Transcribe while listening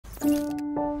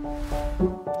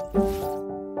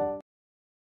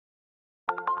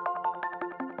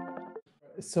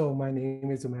So my name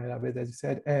is Umair Abid, as you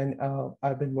said, and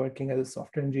I've been working as a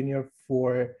software engineer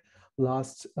for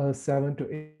last 7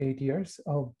 to 8 years.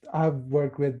 I've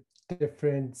worked with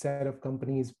different set of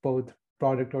companies, both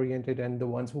product oriented and the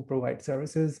ones who provide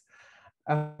services,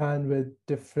 and with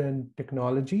different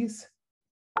technologies.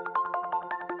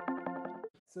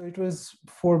 So it was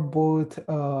for both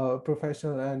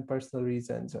professional and personal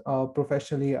reasons.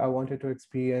 Professionally, I wanted to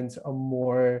experience a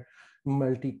more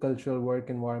multicultural work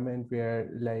environment where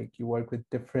like you work with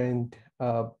different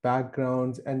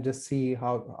backgrounds and just see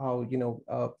how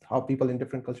people in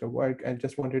different culture work, and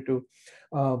just wanted to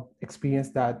experience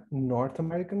that North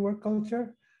American work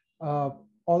culture. Uh,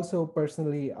 Also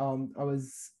personally, I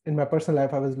was in my personal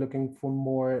life, I was looking for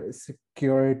more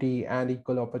security and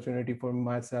equal opportunity for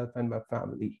myself and my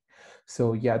family.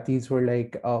 So yeah, these were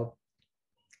like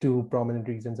two prominent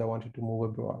reasons I wanted to move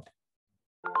abroad.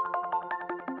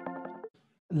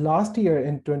 Last year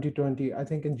in 2020, I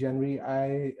think in January,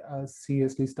 I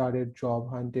seriously started job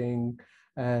hunting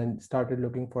and started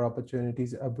looking for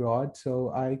opportunities abroad. So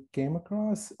I came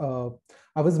across,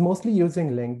 I was mostly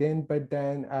using LinkedIn, but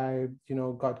then I,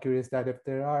 got curious that if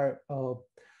there are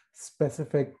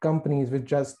specific companies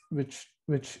which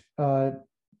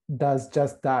does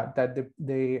just that,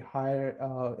 they hire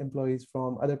employees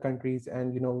from other countries and,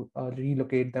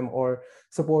 relocate them or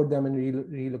support them in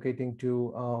relocating to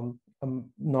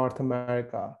North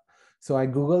America. So I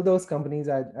Googled those companies.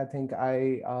 I think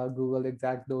I Googled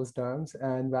exact those terms,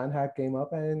 and VanHack came up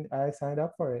and I signed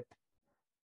up for it.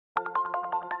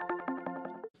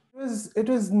 It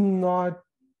was not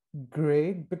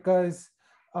great because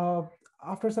uh,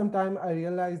 after some time I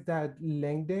realized that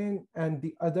LinkedIn and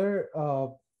the other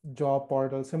job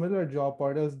portals, similar job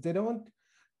portals, they don't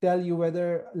tell you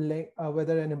whether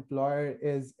an employer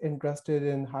is interested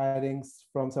in hiring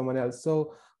from someone else.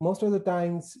 So most of the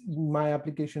times my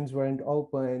applications weren't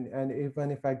open, and even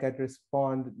if I get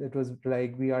respond, it was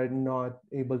like, we are not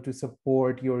able to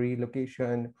support your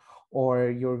relocation or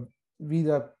your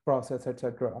visa process,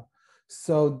 etc.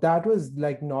 So that was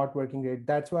like not working great.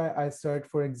 That's why I searched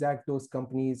for exact those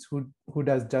companies who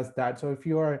does just that. So if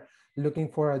you are looking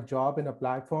for a job in a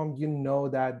platform, you know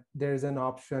that there's an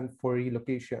option for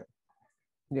relocation.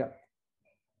 Yeah.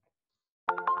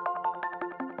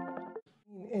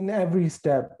 In every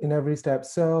step.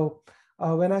 So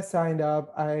when I signed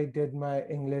up, I did my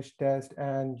English test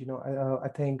and, I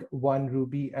think one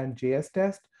Ruby and JS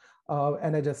test,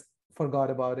 and I just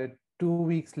forgot about it. 2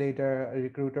 weeks later, a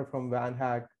recruiter from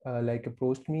VanHack like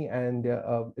approached me, and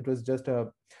it was just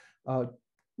a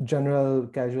general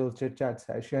casual chit chat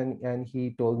session, and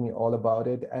he told me all about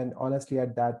it. And honestly,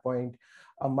 at that point,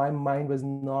 my mind was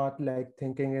not like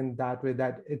thinking in that way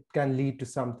that it can lead to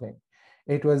something.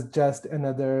 It was just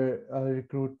another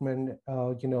recruitment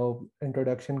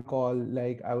introduction call,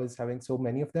 like I was having so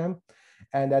many of them.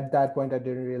 And at that point I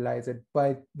didn't realize it,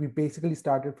 but we basically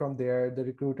started from there. The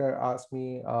recruiter asked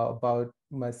me about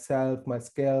myself, my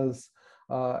skills,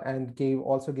 and gave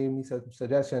me some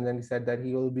suggestions, and he said that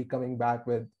he will be coming back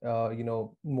with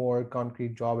more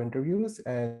concrete job interviews.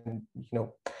 And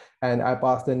I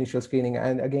passed the initial screening.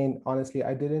 And again, honestly,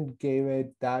 I didn't give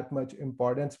it that much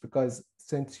importance, because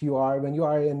since when you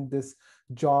are in this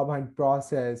job hunt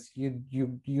process,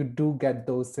 you do get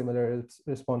those similar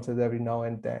responses every now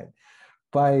and then.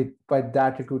 But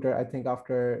that recruiter, I think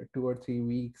after 2 or 3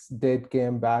 weeks, did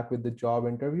came back with the job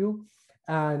interview.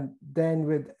 And then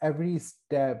with every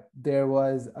step, there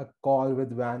was a call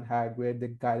with VanHack where they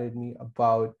guided me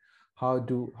about how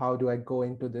do I go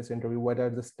into this interview, what are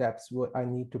the steps, what I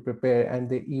need to prepare. And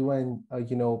they even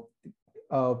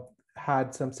uh,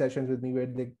 had some sessions with me where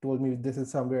they told me, this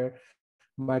is somewhere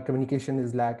my communication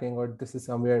is lacking, or this is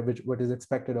somewhere which what is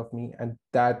expected of me. And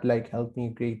that like helped me a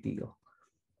great deal.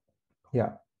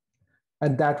 Yeah.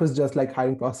 And that was just like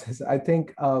hiring process. I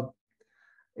think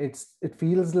it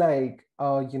feels like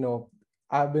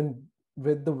I've been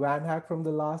with the VanHack from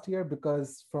the last year,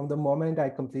 because from the moment I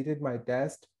completed my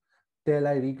test till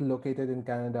I relocated in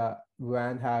Canada,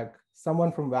 VanHack,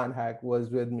 someone from VanHack was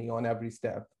with me on every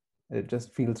step. It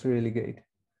just feels really great.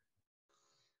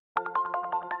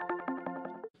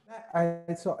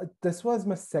 I so this was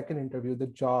my second interview, the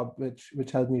job which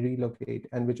helped me relocate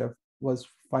and which I was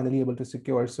finally able to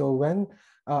secure. So when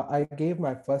I gave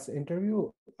my first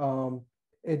interview,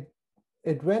 it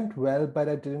it went well, but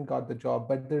I didn't got the job.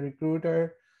 But the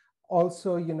recruiter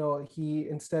also, he,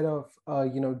 instead of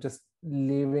just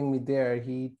leaving me there,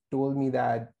 he told me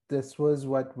that this was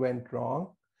what went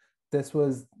wrong. This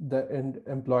was the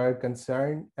employer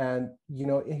concern. And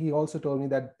he also told me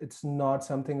that it's not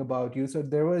something about you. So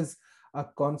there was a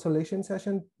consolation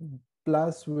session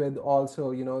plus with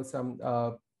also, some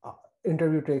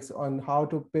interview tricks on how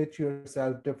to pitch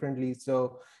yourself differently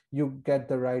so you get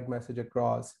the right message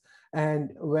across.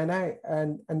 And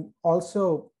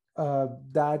also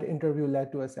that interview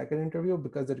led to a second interview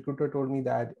because the recruiter told me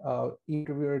that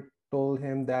interviewer told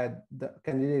him that the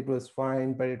candidate was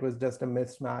fine, but it was just a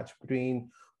mismatch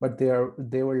between what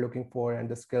they were looking for and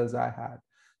the skills I had.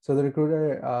 So the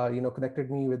recruiter, connected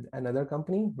me with another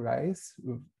company, Rise,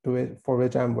 for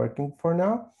which I'm working for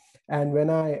now. And when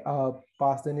I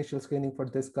passed the initial screening for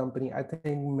this company, I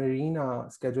think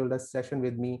Marina scheduled a session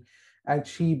with me, and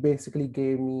she basically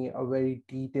gave me a very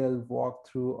detailed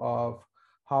walkthrough of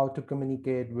how to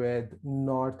communicate with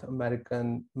North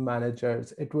American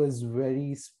managers. It was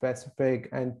very specific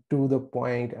and to the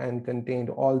point and contained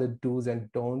all the do's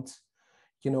and don'ts,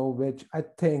 which I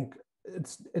think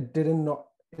it didn't not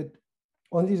it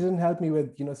only didn't help me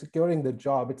with securing the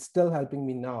job. It's still helping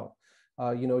me now.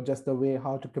 Just the way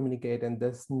how to communicate in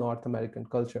this North American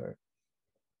culture.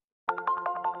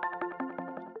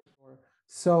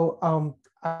 So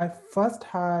I first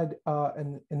had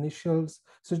an initials.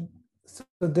 So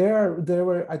there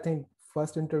were, I think,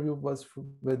 first interview was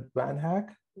with VanHack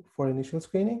for initial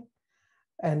screening,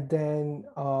 and then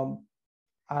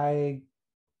I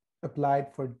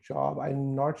applied for job.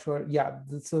 I'm not sure. Yeah,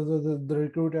 so the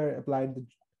recruiter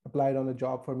applied on a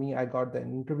job for me. I got the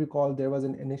interview call. There was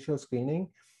an initial screening.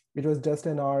 It was just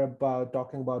an hour about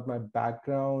talking about my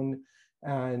background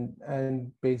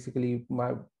and basically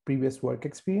my previous work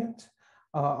experience.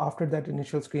 After that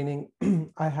initial screening,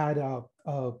 I had a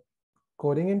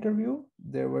coding interview.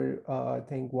 There were I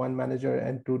think one manager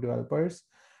and two developers,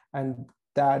 and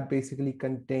that basically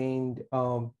contained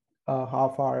a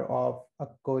half hour of a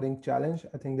coding challenge.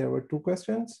 I think there were two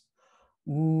questions,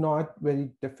 not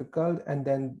very difficult. And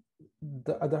then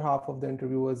the other half of the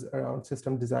interview was around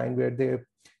system design, where they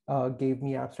gave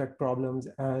me abstract problems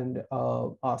and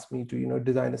asked me to,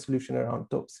 design a solution around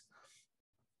those.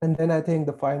 And then I think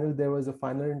there was a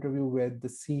final interview with the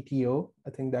CTO. I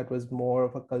think that was more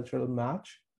of a cultural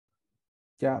match.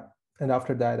 Yeah. And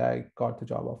after that, I got the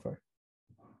job offer.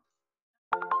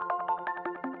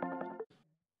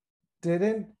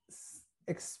 Didn't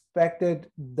expect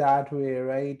it that way,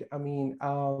 right? I mean,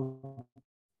 I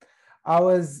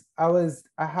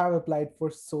have applied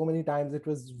for so many times. It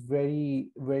was very,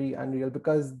 very unreal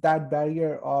because that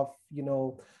barrier of,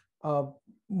 uh,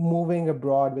 moving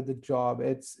abroad with the job,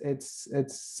 it's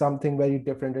something very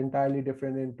different, entirely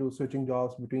different into switching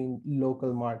jobs between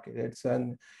local market. It's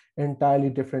an entirely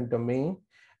different domain.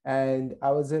 And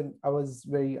I was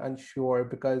very unsure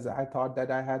because I thought that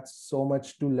I had so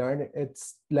much to learn.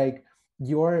 It's like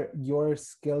your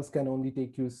skills can only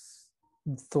take you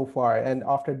so far, and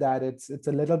after that it's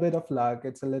a little bit of luck.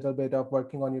 It's a little bit of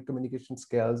working on your communication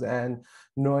skills and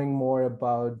knowing more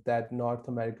about that North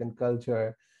American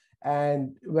culture.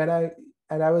 And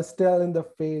I was still in the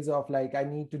phase of like, I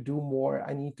need to do more,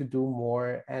 I need to do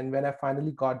more. And when I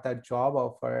finally got that job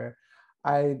offer,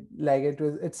 I like,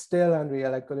 it's still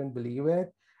unreal. I couldn't believe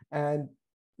it. And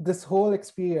this whole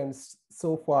experience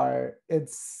so far,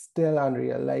 it's still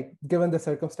unreal, like given the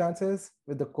circumstances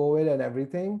with the COVID and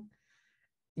everything.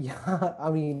 Yeah,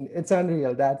 I mean, it's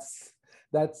unreal. That's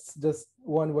just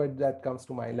one word that comes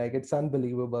to mind. Like, it's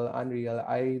unbelievable, unreal.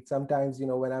 I sometimes,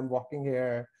 when I'm walking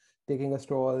here, taking a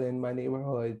stroll in my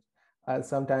neighborhood,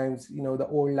 sometimes, the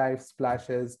old life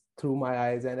splashes through my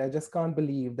eyes, and I just can't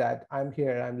believe that I'm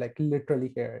here. I'm like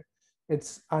literally here.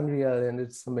 It's unreal and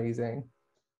it's amazing.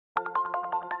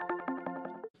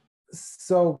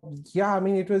 So yeah, I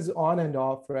mean, it was on and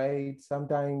off, right?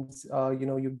 Sometimes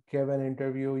you give an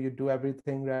interview, you do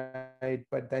everything right,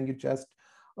 but then you just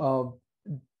uh,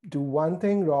 do one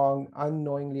thing wrong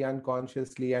unknowingly,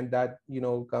 unconsciously, and that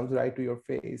comes right to your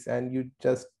face, and you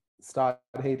just start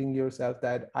hating yourself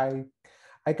that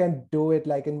I can do it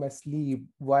like in my sleep.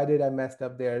 Why did I messed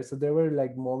up there? So there were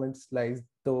like moments like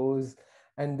those.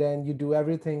 And then you do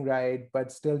everything right,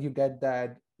 but still you get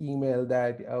that email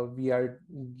that we are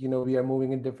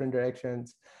moving in different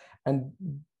directions. And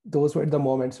those were the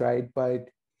moments, right? But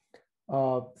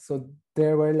so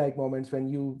there were like moments when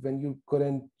you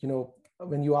couldn't,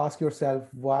 when you ask yourself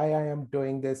why I am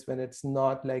doing this when it's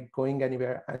not like going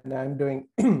anywhere, and I'm doing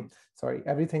sorry,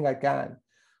 everything I can.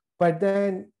 But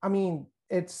then, I mean,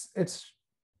 it's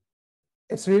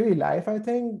really life. I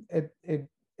think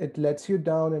it lets you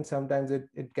down, and sometimes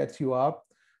it gets you up.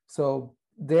 So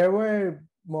there were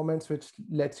moments which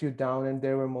lets you down, and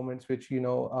there were moments which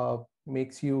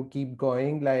makes you keep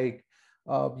going. Like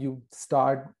you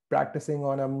start practicing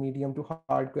on a medium to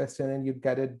hard question and you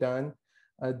get it done.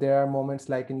 There are moments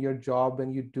like in your job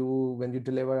when you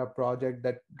deliver a project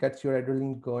that gets your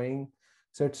adrenaline going.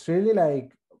 So it's really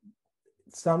like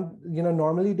some,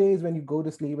 normally days when you go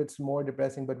to sleep, it's more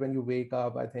depressing, but when you wake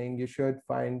up, I think you should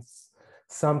find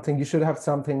something, you should have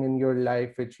something in your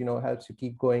life which, helps you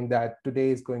keep going, that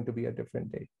today is going to be a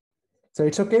different day. So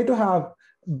it's okay to have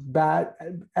bad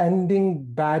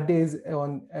days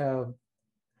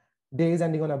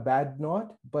ending on a bad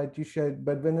note, but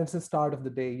when it's the start of the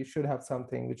day, you should have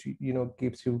something which,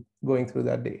 keeps you going through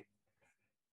that day.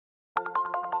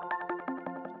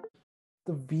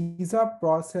 The visa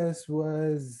process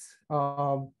was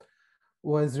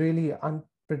really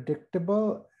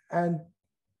unpredictable, and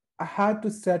I had to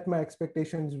set my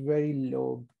expectations very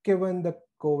low given the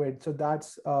COVID. So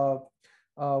that's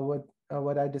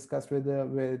what I discussed with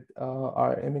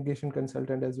our immigration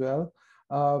consultant as well.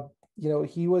 Uh,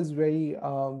 he was very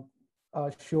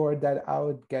sure that I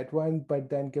would get one, but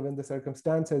then given the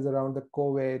circumstances around the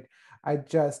COVID, I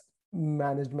just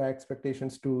managed my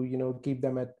expectations to keep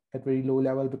them at very low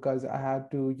level, because I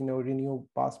had to renew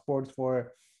passports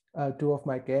for two of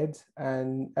my kids,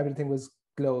 and everything was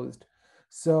closed.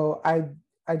 So I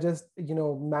just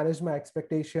managed my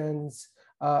expectations,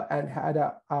 and had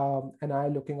an eye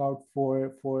looking out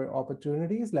for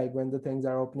opportunities. Like when the things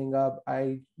are opening up,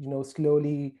 I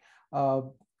slowly uh,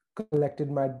 collected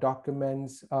my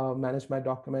documents, managed my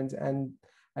documents, and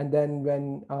then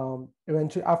when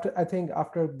eventually,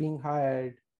 after being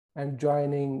hired and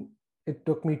joining, it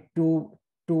took me two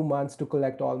months to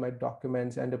collect all my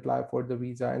documents and apply for the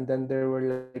visa, and then there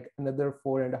were like another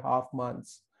 4.5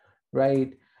 months,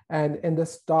 right? And in the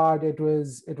start, it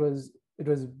was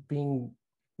being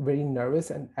very nervous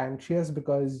and anxious,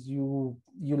 because you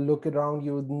look around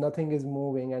you, nothing is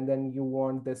moving, and then you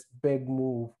want this big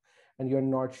move and you're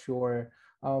not sure.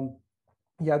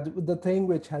 Yeah, the thing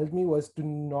which helped me was to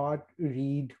not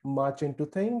read much into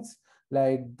things.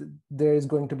 Like there is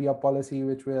going to be a policy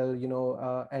which will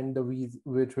end the visa,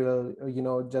 which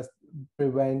will just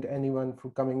prevent anyone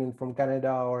from coming in from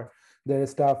Canada, or there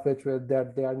is stuff which will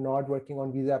that they are not working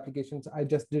on visa applications. I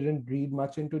just didn't read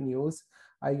much into news.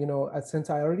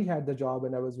 Since I already had the job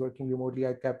and I was working remotely,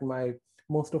 I kept my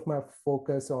most of my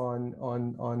focus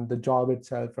on the job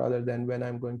itself rather than when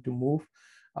I'm going to move.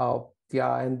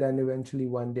 Yeah, and then eventually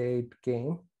one day it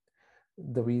came,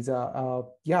 the visa.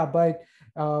 Yeah, but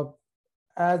uh,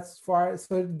 as far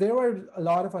so there were a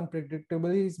lot of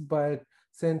unpredictabilities, but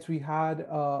since we had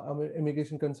an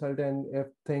immigration consultant, if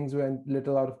things went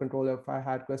little out of control, if I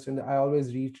had questions, I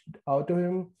always reached out to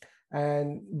him,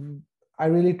 and I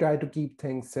really tried to keep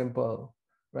things simple,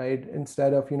 right?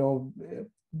 Instead of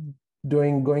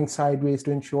doing going sideways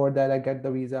to ensure that I get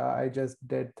the visa, I just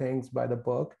did things by the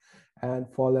book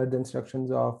and followed the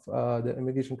instructions of the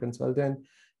immigration consultant.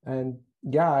 And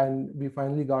yeah, and we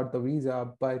finally got the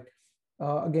visa. But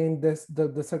again,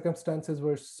 the circumstances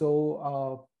were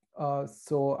so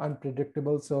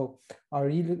unpredictable. So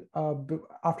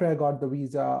after I got the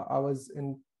visa, I was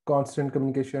in constant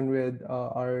communication with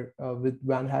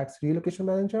VanHack's relocation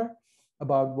manager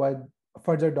about what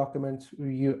further documents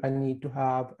I need to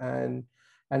have, and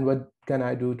what can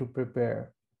I do to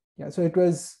prepare. Yeah, so it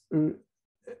was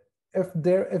if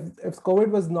COVID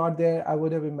was not there, I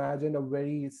would have imagined a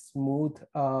very smooth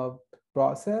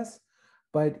process.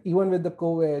 But even with the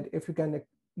COVID, if you can,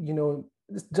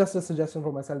 just a suggestion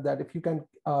for myself, that if you can,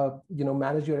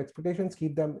 manage your expectations,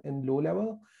 keep them in low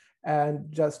level, and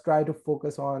just try to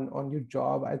focus on your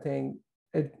job. I think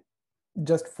it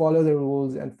just follow the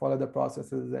rules and follow the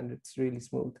processes, and it's really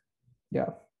smooth.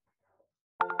 Yeah.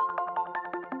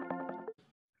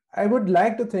 I would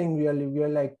like to think we are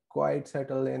like quite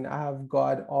settled in. I have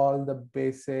got all the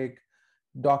basic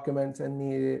documents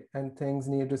and things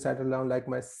needed to settle down, like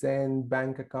my SIN,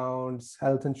 bank accounts,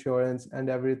 health insurance, and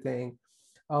everything.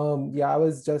 Yeah, I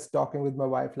was just talking with my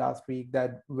wife last week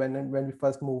that when we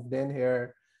first moved in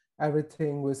here,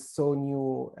 everything was so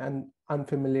new and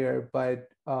unfamiliar. But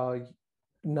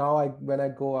now when I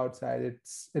go outside,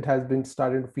 it has been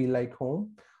starting to feel like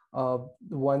home.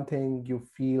 One thing you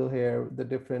feel here, the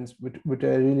difference, which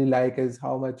I really like, is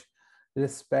how much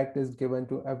respect is given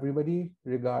to everybody,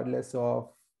 regardless of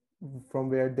from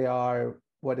where they are,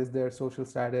 what is their social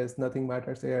status. Nothing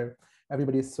matters here.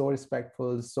 Everybody is so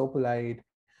respectful, so polite,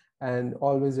 and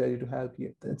always ready to help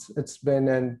you. It's been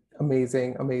an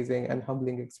amazing and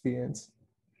humbling experience.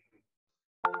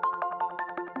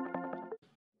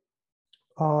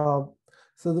 Uh,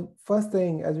 so the first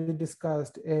thing, as we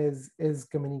discussed, is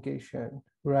communication,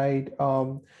 right?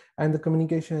 And the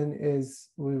communication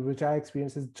which I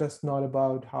experience, is just not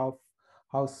about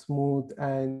how smooth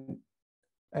and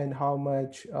and how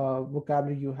much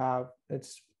vocabulary you have.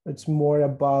 It's more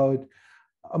about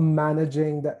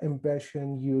managing the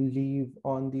impression you leave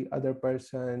on the other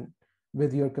person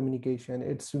with your communication.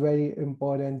 It's very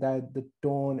important that the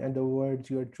tone and the words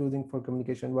you're choosing for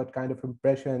communication, what kind of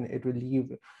impression it will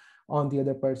leave on the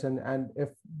other person, and if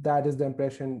that is the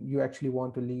impression you actually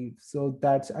want to leave. So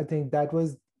I think that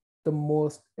was the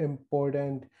most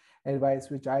important advice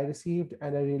which I received,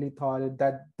 and I really thought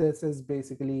that this is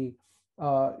basically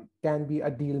uh, can be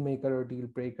a deal maker or deal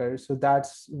breaker. So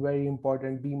that's very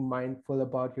important. Be mindful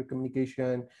about your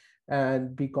communication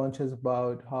and be conscious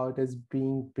about how it is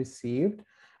being perceived.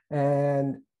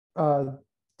 And uh,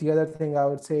 the other thing I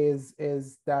would say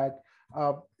is that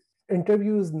uh,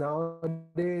 interviews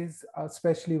nowadays,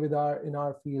 especially with our in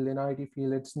our field, in IT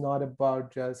field, it's not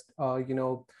about just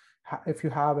if you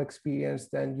have experience,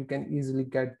 then you can easily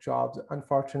get jobs.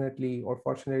 Unfortunately or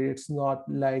fortunately, it's not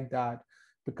like that,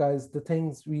 because the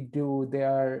things we do, they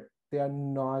are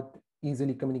not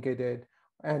easily communicated,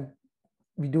 and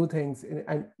we do things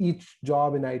and each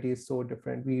job in IT is so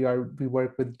different. We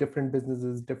work with different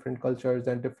businesses, different cultures,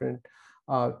 and different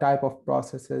type of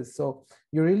processes. So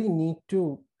you really need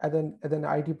to, as an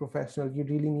IT professional, you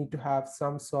really need to have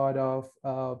some sort of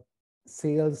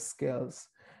sales skills,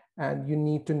 and you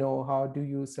need to know how do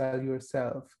you sell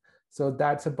yourself. So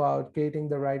that's about creating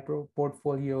the right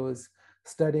portfolios,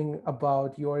 studying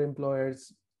about your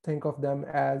employers. Think of them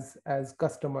as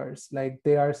customers, like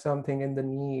they are something in the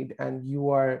need, and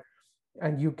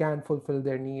you can fulfill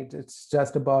their needs. It's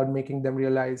just about making them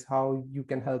realize how you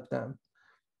can help them.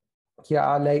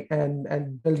 Yeah, like,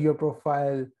 and build your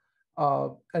profile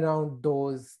around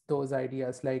those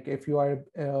ideas. Like if you are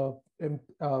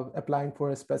applying for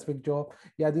a specific job,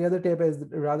 yeah, the other tip is,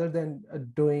 rather than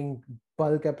doing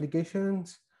bulk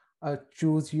applications,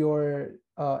 choose your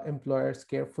employers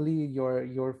carefully,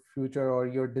 your future or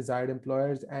your desired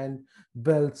employers, and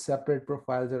build separate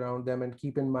profiles around them, and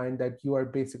keep in mind that you are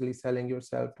basically selling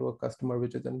yourself to a customer,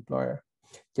 which is an employer.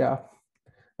 Yeah,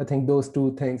 I think those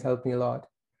two things help me a lot.